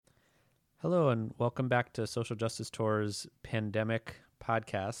Hello, and welcome back to Social Justice Tour's Pandemic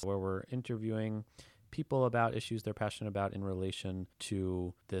podcast, where we're interviewing people about issues they're passionate about in relation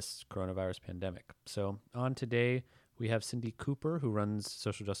to this coronavirus pandemic. So, on today, we have Cindy Cooper, who runs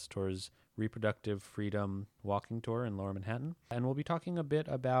Social Justice Tour's Reproductive Freedom Walking Tour in Lower Manhattan. And we'll be talking a bit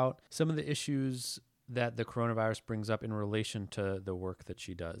about some of the issues that the coronavirus brings up in relation to the work that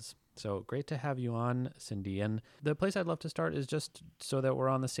she does. So great to have you on, Cindy. And the place I'd love to start is just so that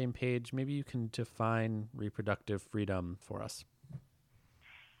we're on the same page. Maybe you can define reproductive freedom for us.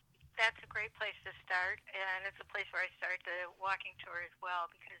 That's a great place to start, and it's a place where I start the walking tour as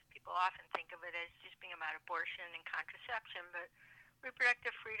well, because people often think of it as just being about abortion and contraception, but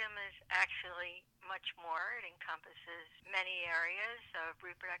reproductive freedom is actually much more. It encompasses many areas of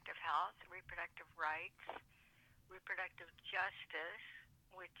reproductive health, reproductive rights, reproductive justice,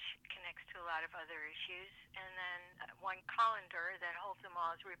 which connects to a lot of other issues, and then one colander that holds them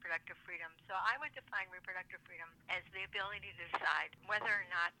all is reproductive freedom. So I would define reproductive freedom as the ability to decide whether or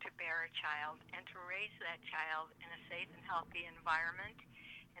not to bear a child and to raise that child in a safe and healthy environment,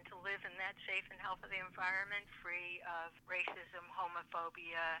 and to live in that safe and healthy environment free of racism,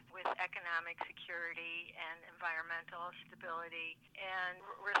 homophobia, with economic security and environmental stability, and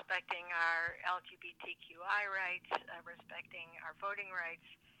respecting our LGBTQI rights, respecting our voting rights,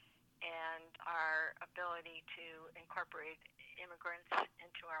 and our ability to incorporate immigrants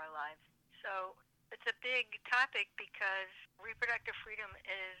into our lives. So it's a big topic because reproductive freedom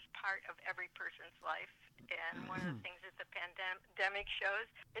is part of every person's life. And one of the things that the pandemic shows,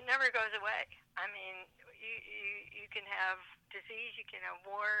 it never goes away. I mean, you can have disease, you can have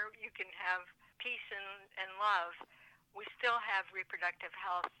war, you can have peace and love. We still have reproductive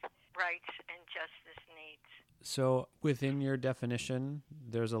health rights and justice needs. So within your definition,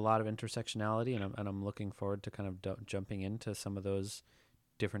 there's a lot of intersectionality, and I'm looking forward to kind of jumping into some of those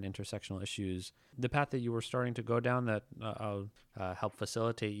different intersectional issues. The path that you were starting to go down that I'll help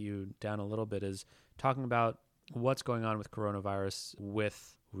facilitate you down a little bit is talking about what's going on with coronavirus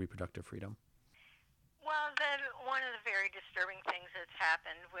with reproductive freedom. Well, then one of the very disturbing things that's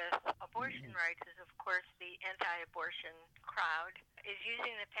happened with abortion rights is, of course, the anti-abortion crowd is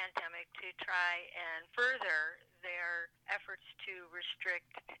using the pandemic to try and further their efforts to restrict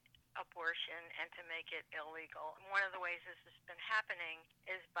abortion and to make it illegal. And one of the ways this has been happening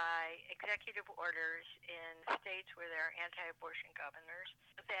is by executive orders in states where there are anti-abortion governors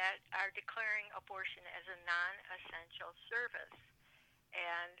that are declaring abortion as a non-essential service,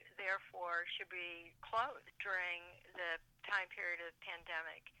 and therefore should be closed during the time period of the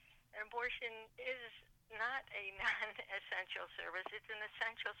pandemic. And abortion is not a non-essential service. It's an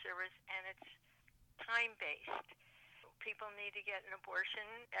essential service, and it's time-based. People need to get an abortion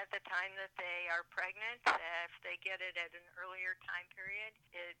at the time that they are pregnant. If they get it at an earlier time period,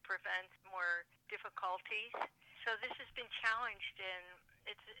 it prevents more difficulties. So this has been challenged in,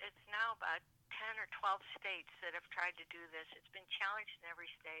 it's now about 10 or 12 states that have tried to do this. It's been challenged in every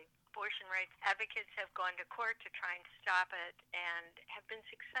state. Abortion rights advocates have gone to court to try and stop it and have been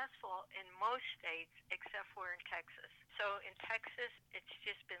successful in most states except for in Texas. So in Texas, it's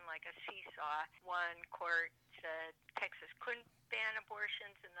just been like a seesaw. One court said Texas couldn't ban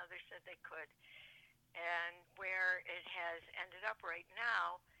abortions, and others said they could. And where it has ended up right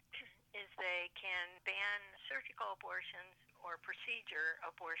now is they can ban surgical abortions, or procedure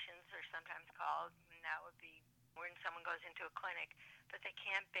abortions are sometimes called, and that would be when someone goes into a clinic, but they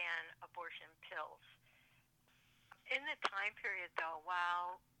can't ban abortion pills. In the time period, though,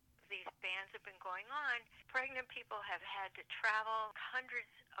 while these bans have been going on, pregnant people have had to travel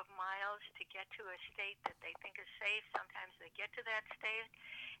hundreds of miles to get to a state that they think is safe. Sometimes they get to that state,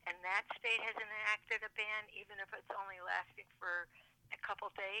 and that state has enacted a ban, even if it's only lasting for a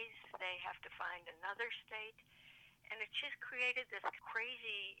couple days. They have to find another state. And it's just created this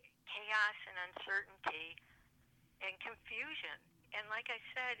crazy chaos and uncertainty and confusion. And like I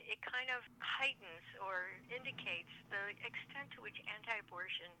said, it kind of heightens or indicates the extent to which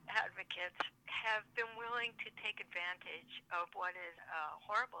anti-abortion advocates have been willing to take advantage of what is a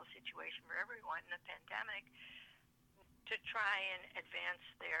horrible situation for everyone in the pandemic to try and advance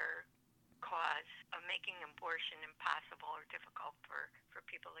their cause of making abortion impossible or difficult for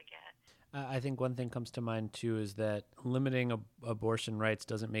people to get. I think one thing comes to mind, too, is that limiting abortion rights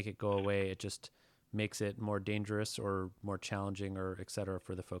doesn't make it go away. It just makes it more dangerous or more challenging or et cetera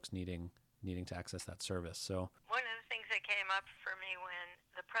for the folks needing to access that service. So one of the things that came up for me when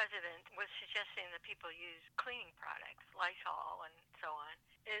the president was suggesting that people use cleaning products, Lysol and so on,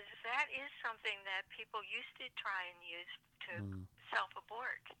 is that is something that people used to try and use to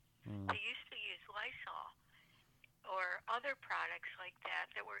self-abort. They used to use Lysol or other products like that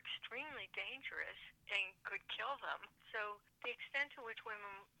were extremely dangerous and could kill them. So the extent to which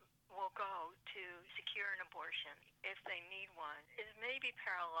women will go to secure an abortion if they need one is maybe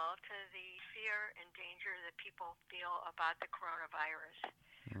parallel to the fear and danger that people feel about the coronavirus,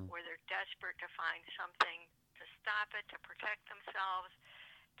 where they're desperate to find something to stop it, to protect themselves,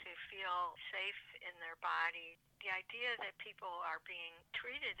 to feel safe in their body. The idea that people are being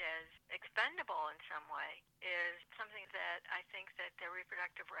treated as expendable in some way is something that I think that the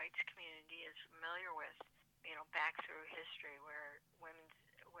reproductive rights community is familiar with, back through history, where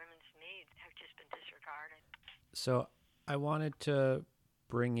women's needs have just been disregarded. So I wanted to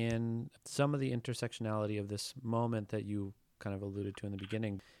bring in some of the intersectionality of this moment that you kind of alluded to in the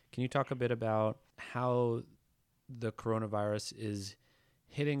beginning. Can you talk a bit about how the coronavirus is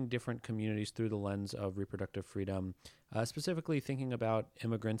hitting different communities through the lens of reproductive freedom, specifically thinking about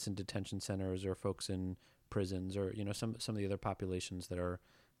immigrants in detention centers or folks in prisons, or some of the other populations that are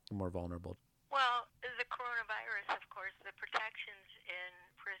more vulnerable? Well, the coronavirus, of course, the protections in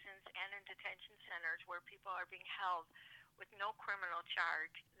prisons and in detention centers where people are being held with no criminal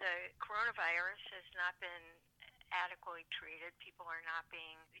charge. The coronavirus has not been adequately treated. People are not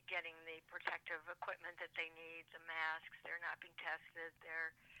getting the protective equipment that they need, the masks. They're not being tested.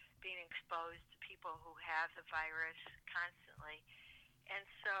 They're being exposed to people who have the virus constantly. And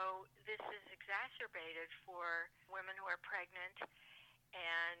so this is exacerbated for women who are pregnant.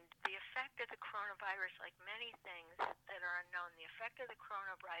 And the effect of the coronavirus, like many things that are unknown, the effect of the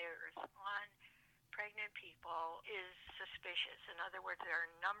coronavirus on pregnant people is suspicious. In other words, there are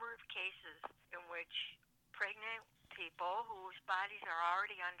a number of cases in which pregnant people whose bodies are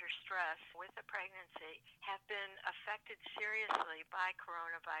already under stress with the pregnancy have been affected seriously by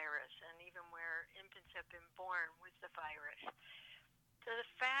coronavirus, and even where infants have been born with the virus. So the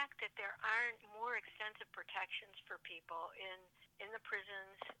fact that there aren't more extensive protections for people in the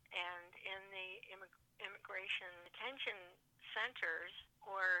prisons and in the immigration detention centers,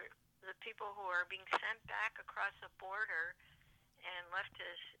 or the people who are being sent back across the border and left to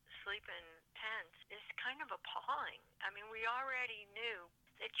sleep in tents, is kind of appalling. I mean, we already knew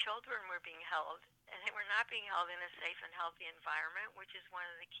that children were being held, and they were not being held in a safe and healthy environment, which is one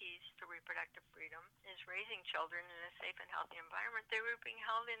of the keys to reproductive freedom, is raising children in a safe and healthy environment. They were being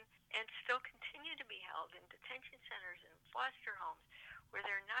held in, and still continue to be held in, detention centers and foster homes, where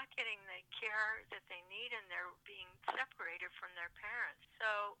they're not getting the care that they need, and they're being separated from their parents.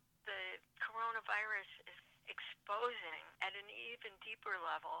 So the coronavirus is exposing at an even deeper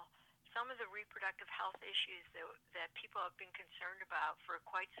level some of the reproductive health issues that people have been concerned about for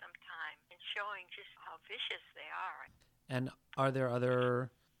quite some time, and showing just how vicious they are. And are there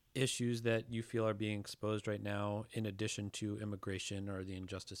other issues that you feel are being exposed right now in addition to immigration or the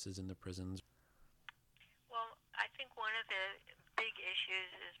injustices in the prisons? Well, I think one of the big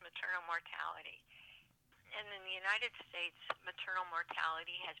issues is maternal mortality. And in the United States, maternal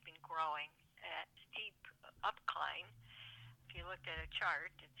mortality has been growing at steep upcline. If you looked at a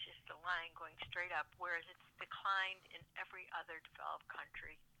chart, it's just a line going straight up, whereas it's declined in every other developed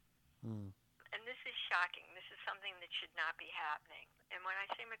country. And this is shocking. This is something that should not be happening. And when I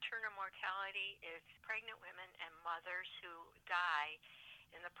say maternal mortality, it's pregnant women and mothers who die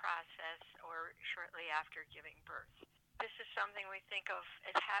in the process or shortly after giving birth. This is something we think of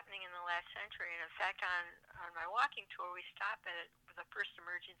as happening in the last century. And in fact, on my walking tour, we stopped at the first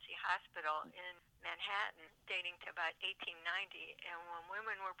emergency hospital in Manhattan, dating to about 1890. And when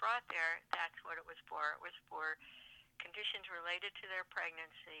women were brought there, that's what it was for. It was for conditions related to their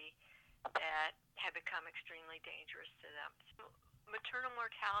pregnancy that had become extremely dangerous to them. So maternal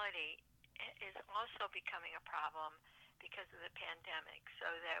mortality is also becoming a problem because of the pandemic, so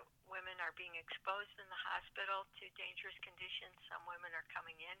that women are being exposed in the hospital to dangerous conditions. Some women are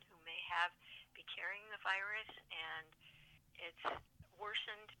coming in who may be carrying the virus, and it's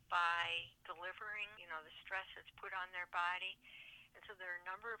worsened by delivering, the stress that's put on their body. And so there are a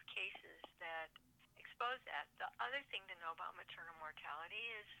number of cases that expose that. The other thing to know about maternal mortality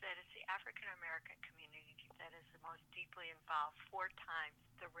is that it's the African American community that is the most deeply involved, 4 times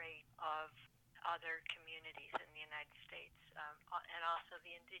the rate of other communities in the United States, and also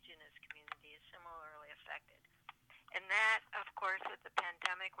the indigenous community is similarly affected. And that, of course, with the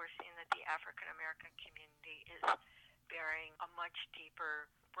pandemic, we're seeing that the African American community is bearing a much deeper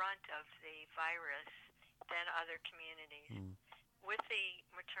brunt of the virus than other communities. With the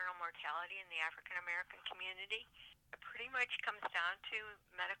maternal mortality in the African American community, it pretty much comes down to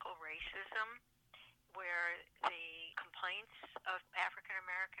medical racism, where the complaints of African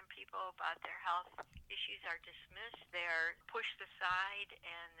American people about their health issues are dismissed. They're pushed aside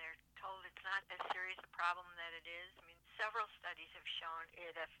and they're told it's not as serious a problem that it is. I mean, several studies have shown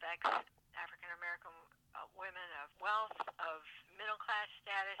it affects African American women of wealth, of middle class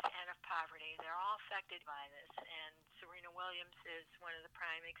status, and of poverty. They're all affected by this. And Serena Williams is one of the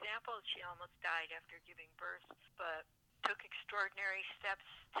prime examples. She almost died after giving birth, but took extraordinary steps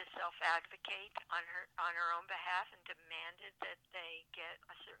to self-advocate on her own behalf and demanded that they get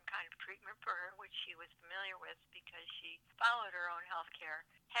a certain kind of treatment for her, which she was familiar with because she followed her own health care.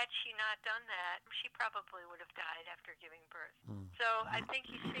 Had she not done that, she probably would have died after giving birth. So I think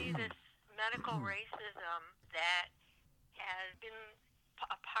you see this medical racism that has been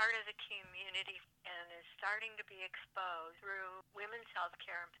a part of the community and is starting to be exposed through women's health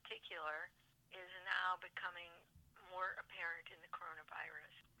care in particular, is now becoming more apparent in the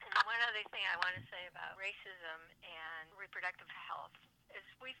coronavirus. And one other thing I want to say about racism and reproductive health is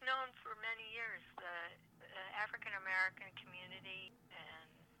we've known for many years the African American community and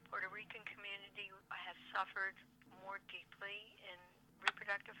Puerto Rican community have suffered more deeply in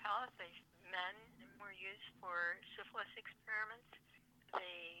reproductive health. Men were used for syphilis experiments.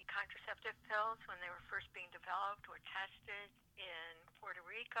 The contraceptive pills, when they were first being developed, were tested in Puerto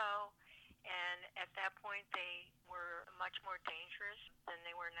Rico. And at that point, they were much more dangerous than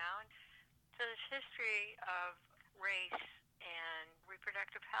they were now. So this history of race and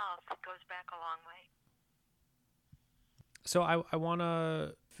reproductive health goes back a long way. So I want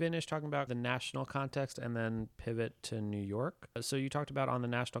to finish talking about the national context and then pivot to New York. So you talked about on the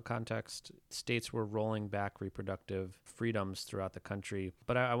national context, states were rolling back reproductive freedoms throughout the country.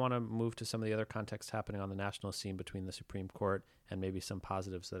 But I want to move to some of the other contexts happening on the national scene between the Supreme Court and maybe some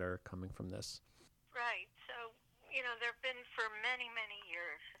positives that are coming from this. Right. So, there have been for many, many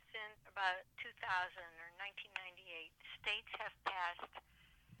years, since about 2000 or 1998, states have passed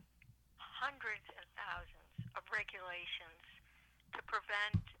hundreds and thousands of regulations to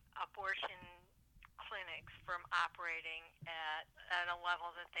prevent abortion clinics from operating at a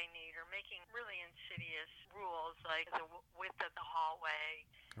level that they need, or making really insidious rules like the width of the hallway.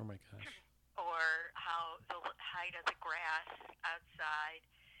 Oh my gosh. Or how the height of the grass outside,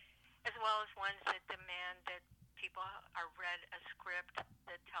 as well as ones that demand that people are read a script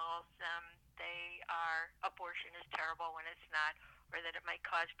that tells them abortion is terrible when it's not, or that it might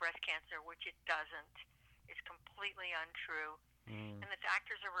cause breast cancer, which it doesn't. It's completely untrue. And the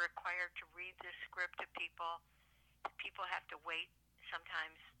doctors are required to read this script to people. People have to wait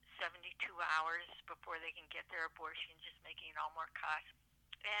sometimes 72 hours before they can get their abortion, just making it all more costly.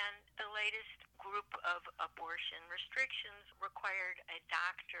 And the latest group of abortion restrictions required a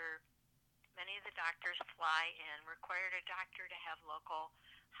doctor. Many of the doctors fly in, required a doctor to have local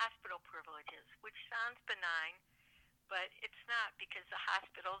hospital privileges, which sounds benign, but it's not, because the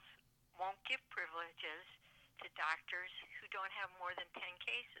hospitals won't give privileges to doctors who don't have more than 10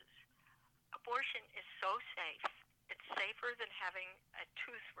 cases. Abortion is so safe, it's safer than having a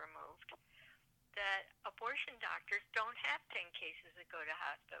tooth removed, that abortion doctors don't have 10 cases that go to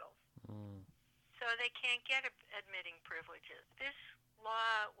hospitals. So they can't get admitting privileges. This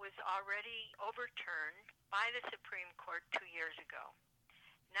law was already overturned by the Supreme Court 2 years ago.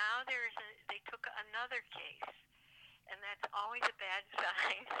 Now they took another case, and that's always a bad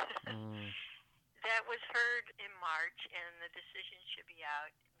sign. That was heard in March, and the decision should be out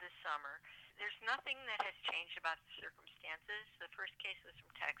this summer. There's nothing that has changed about the circumstances. The first case was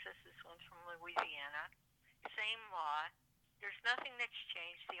from Texas. This one's from Louisiana. Same law. There's nothing that's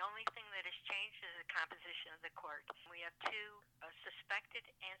changed. The only thing that has changed is the composition of the court. We have two suspected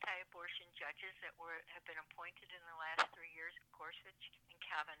anti-abortion judges that have been appointed in the last 3 years, Gorsuch and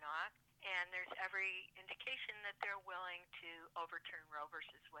Kavanaugh. And there's every indication that they're willing to overturn Roe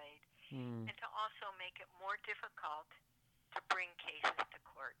versus Wade and to also make it more difficult to bring cases to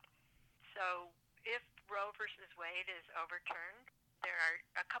court. So if Roe versus Wade is overturned, there are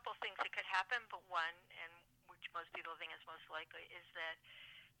a couple things that could happen, but one, and which most people think is most likely, is that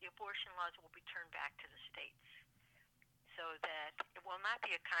the abortion laws will be turned back to the states, so that it will not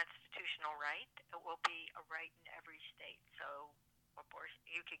be a constitutional right. It will be a right in every state. So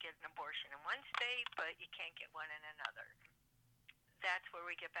you could get an abortion in one state, but you can't get one in another. That's where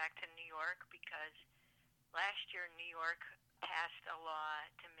we get back to New York, because last year New York passed a law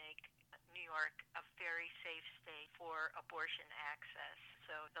to make New York a very safe state for abortion access.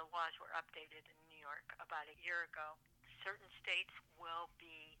 So the laws were updated in New York about a year ago. Certain states will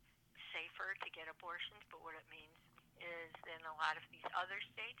be safer to get abortions, but what it means is in a lot of these other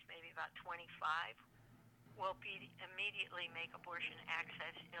states, maybe about 25, immediately make abortion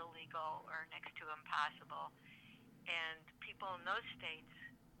access illegal or next to impossible. And people in those states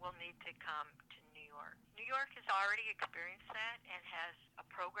will need to come to New York. New York has already experienced that and has a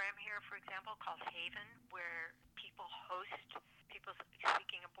program here, for example, called Haven, where people host people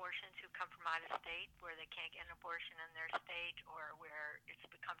seeking abortions who come from out of state, where they can't get an abortion in their state or where it's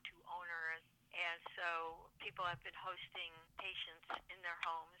become too onerous. And so people have been hosting patients in their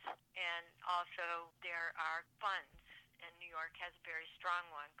homes. And also there are funds, and New York has a very strong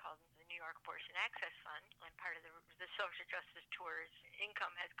one called the New York Abortion Access Fund. And part of the social justice tour's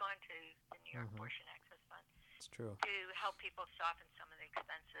income has gone to the New York Abortion Access Fund. It's true. To help people soften some of the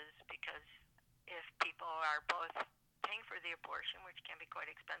expenses, because if people are both paying for the abortion, which can be quite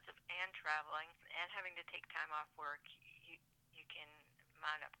expensive, and traveling and having to take time off work, you can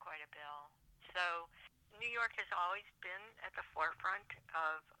mount up quite a bill. So New York has always been at the forefront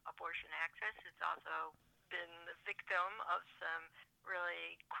of abortion access. It's also been the victim of some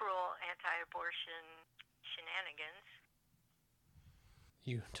really cruel anti-abortion shenanigans.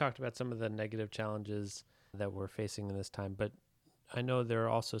 You talked about some of the negative challenges that we're facing in this time, but I know there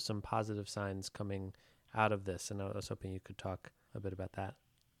are also some positive signs coming out of this, and I was hoping you could talk a bit about that.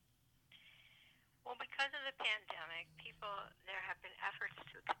 Well, because of the pandemic, there have been efforts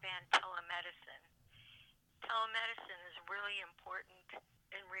to expand telemedicine. Telemedicine is really important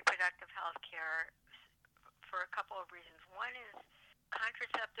in reproductive health care for a couple of reasons. One is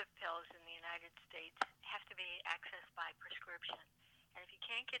contraceptive pills in the United States have to be accessed by prescription. And if you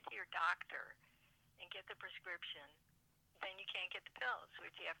can't get to your doctor and get the prescription, then you can't get the pills,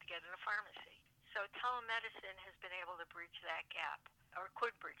 which you have to get in a pharmacy. So telemedicine has been able to bridge that gap, or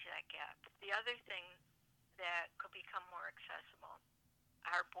could bridge that gap. The other thing that could become more accessible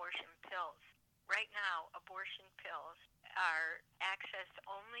are abortion pills. Right now, abortion pills are accessed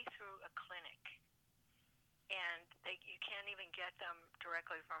only through a clinic, and you can't even get them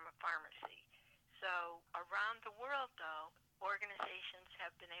directly from a pharmacy. So around the world, though, organizations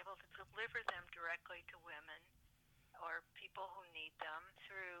have been able to deliver them directly to women or people who need them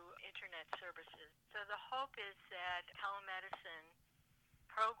through internet services. So the hope is that telemedicine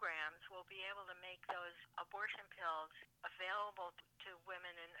programs will be able to make those abortion pills available to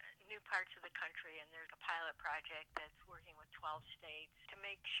women in new parts of the country. And there's a pilot project that's working with 12 states to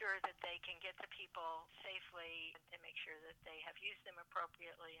make sure that they can get to people safely and to make sure that they have used them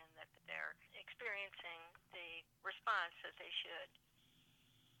appropriately and that they're experiencing the response that they should.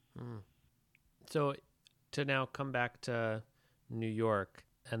 So to now come back to New York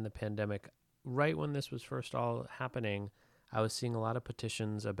and the pandemic, right when this was first all happening, I was seeing a lot of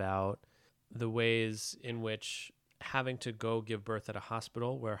petitions about the ways in which having to go give birth at a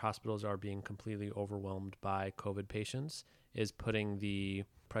hospital, where hospitals are being completely overwhelmed by COVID patients, is putting the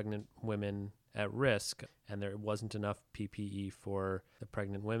pregnant women at risk. And there wasn't enough PPE for the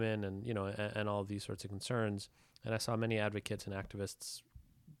pregnant women and all of these sorts of concerns. And I saw many advocates and activists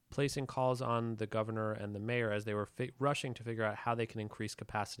placing calls on the governor and the mayor as they were rushing to figure out how they can increase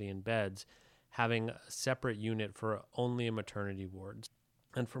capacity in beds, having a separate unit for only maternity wards.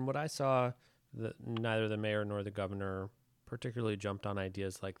 And from what I saw, neither the mayor nor the governor particularly jumped on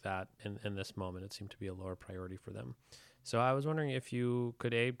ideas like that in this moment. It seemed to be a lower priority for them. So I was wondering if you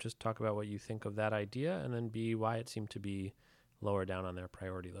could, A, just talk about what you think of that idea, and then B, why it seemed to be lower down on their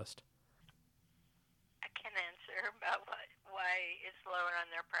priority list. I can answer about why it's lower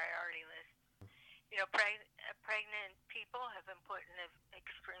on their priority list. Pregnant people have been put in an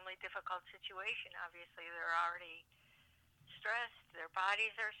extremely difficult situation. Obviously, they're already stressed. Their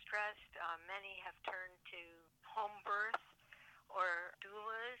bodies are stressed. Many have turned to home birth or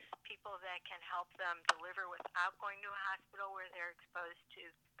doulas, people that can help them deliver without going to a hospital where they're exposed to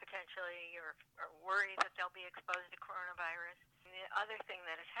potentially or worry that they'll be exposed to coronavirus. And the other thing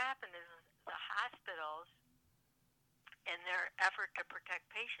that has happened is the hospitals, in their effort to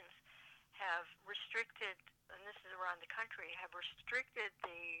protect patients, have restricted, and this is around the country, have restricted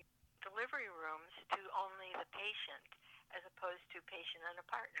the delivery rooms to only the patient as opposed to patient and a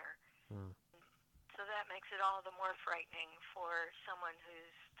partner. So that makes it all the more frightening for someone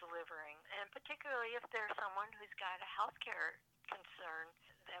who's delivering, and particularly if there's someone who's got a healthcare concern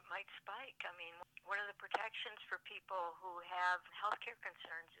that might spike. I mean, one of the protections for people who have healthcare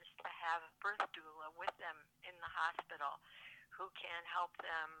concerns is to have a birth doula with them in the hospital who can help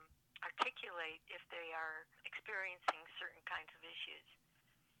them articulate if they are experiencing certain kinds of issues.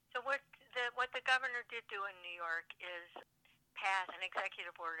 So what the governor did do in New York is pass an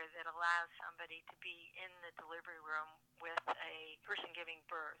executive order that allows somebody to be in the delivery room with a person giving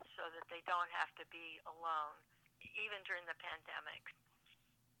birth so that they don't have to be alone, even during the pandemic.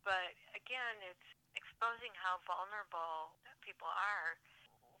 But again, it's exposing how vulnerable people are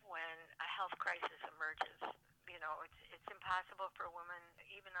when a health crisis emerges. You know, it's impossible for a woman,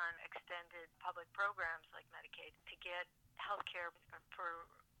 even on extended public programs like Medicaid, to get health care for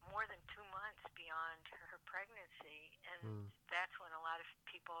more than 2 months beyond her pregnancy. And that's when a lot of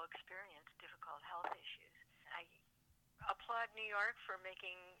people experience difficult health issues. I applaud New York for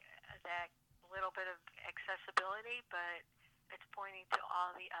making that little bit of accessibility, but it's pointing to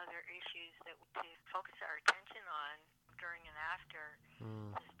all the other issues that we to focus our attention on during and after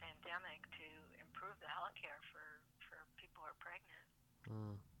this pandemic to improve the health care for people who are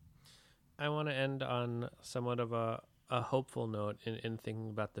pregnant. I want to end on somewhat of a hopeful note in thinking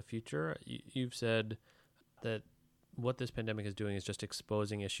about the future. You've said that what this pandemic is doing is just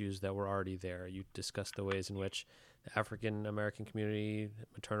exposing issues that were already there. You discussed the ways in which the African American community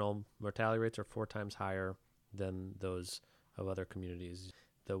maternal mortality rates are 4 times higher than those of other communities.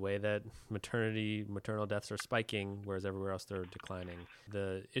 The way that maternal deaths are spiking, whereas everywhere else they're declining.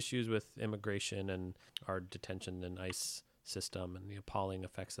 The issues with immigration and our detention and ICE system and the appalling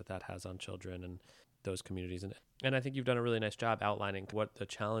effects that has on children and those communities. And I think you've done a really nice job outlining what the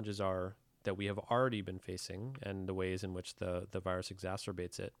challenges are that we have already been facing and the ways in which the virus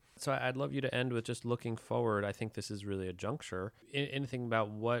exacerbates it. So I'd love you to end with just looking forward. I think this is really a juncture. Anything about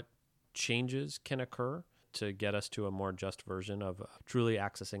what changes can occur to get us to a more just version of truly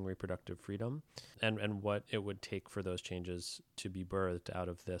accessing reproductive freedom and what it would take for those changes to be birthed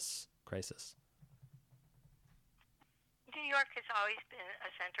out of this crisis. New York has always been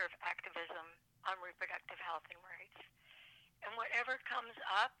a center of activism on reproductive health and rights. And whatever comes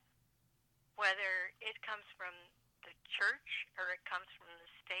up, whether it comes from the church or it comes from the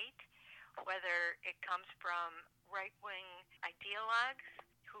state, whether it comes from right-wing ideologues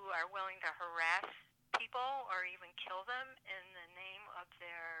who are willing to harass people or even kill them in the name of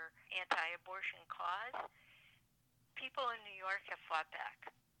their anti-abortion cause, people in New York have fought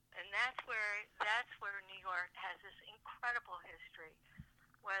back. And that's where New York has this incredible history,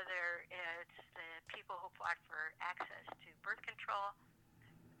 whether it's the people who fought for access to birth control,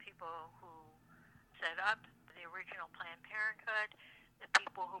 people who set up the original Planned Parenthood, the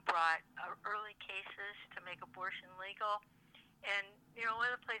people who brought early cases to make abortion legal. And, you know, one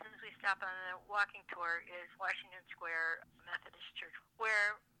of the places we stop on the walking tour is Washington Square Methodist Church,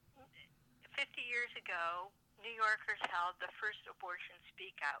 where 50 years ago, New Yorkers held the first abortion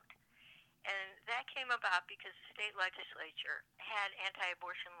speak out. And that came about because the state legislature had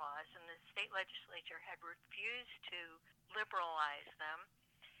anti-abortion laws, and the state legislature had refused to liberalize them.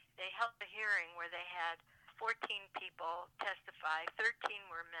 They held a hearing where they had 14 people testify, 13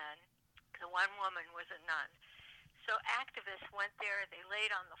 were men, the one woman was a nun. So activists went there, they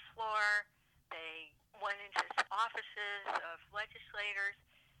laid on the floor, they went into offices of legislators.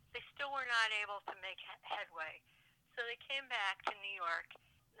 They still were not able to make headway. So they came back to New York,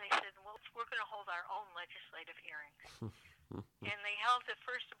 and they said, well, we're going to hold our own legislative hearings. And they held the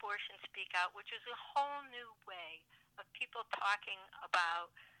first abortion speak out, which is a whole new way of people talking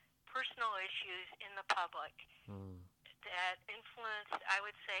about personal issues in the public that influenced, I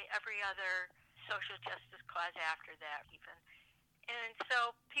would say, every other social justice cause after that even. And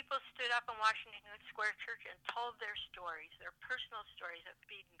so people stood up in Washington Square Church and told their stories, their personal stories of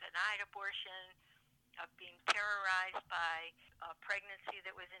being denied abortion, of being terrorized by a pregnancy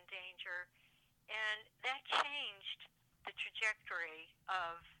that was in danger. And that changed the trajectory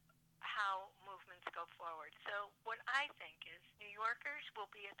of how movements go forward. So what I think is New Yorkers will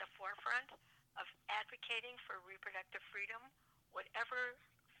be at the forefront of advocating for reproductive freedom, whatever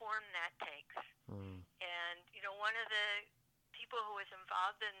form that takes. And, you know, one of the people who was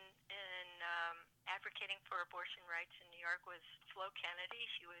involved in advocating for abortion rights in New York was Flo Kennedy.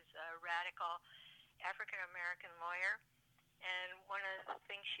 She was a radical African-American lawyer. And one of the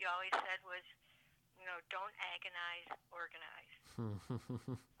things she always said was, you know, don't agonize, organize.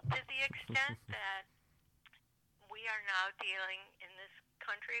 To the extent that we are now dealing in this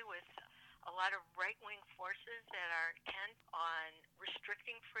country with a lot of right-wing forces that are intent on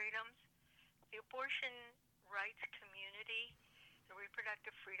restricting freedoms, the abortion rights community, the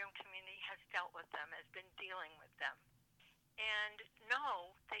reproductive freedom community has dealt with them, has been dealing with them. And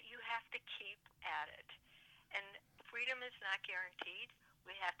know that you have to keep at it. And freedom is not guaranteed.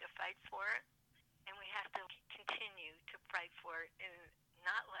 We have to fight for it, and we have to continue to fight for it and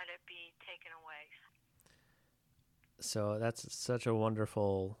not let it be taken away. So that's such a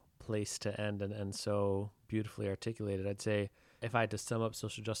wonderful place to end and so beautifully articulated. I'd say if I had to sum up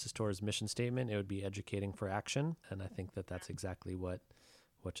Social Justice Tour's mission statement, it would be educating for action. And I think that's exactly what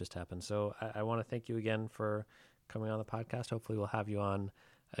just happened. So I want to thank you again for coming on the podcast. Hopefully we'll have you on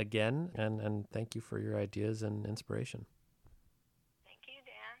again, and thank you for your ideas and inspiration. Thank you,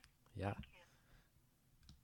 Dan. Yeah.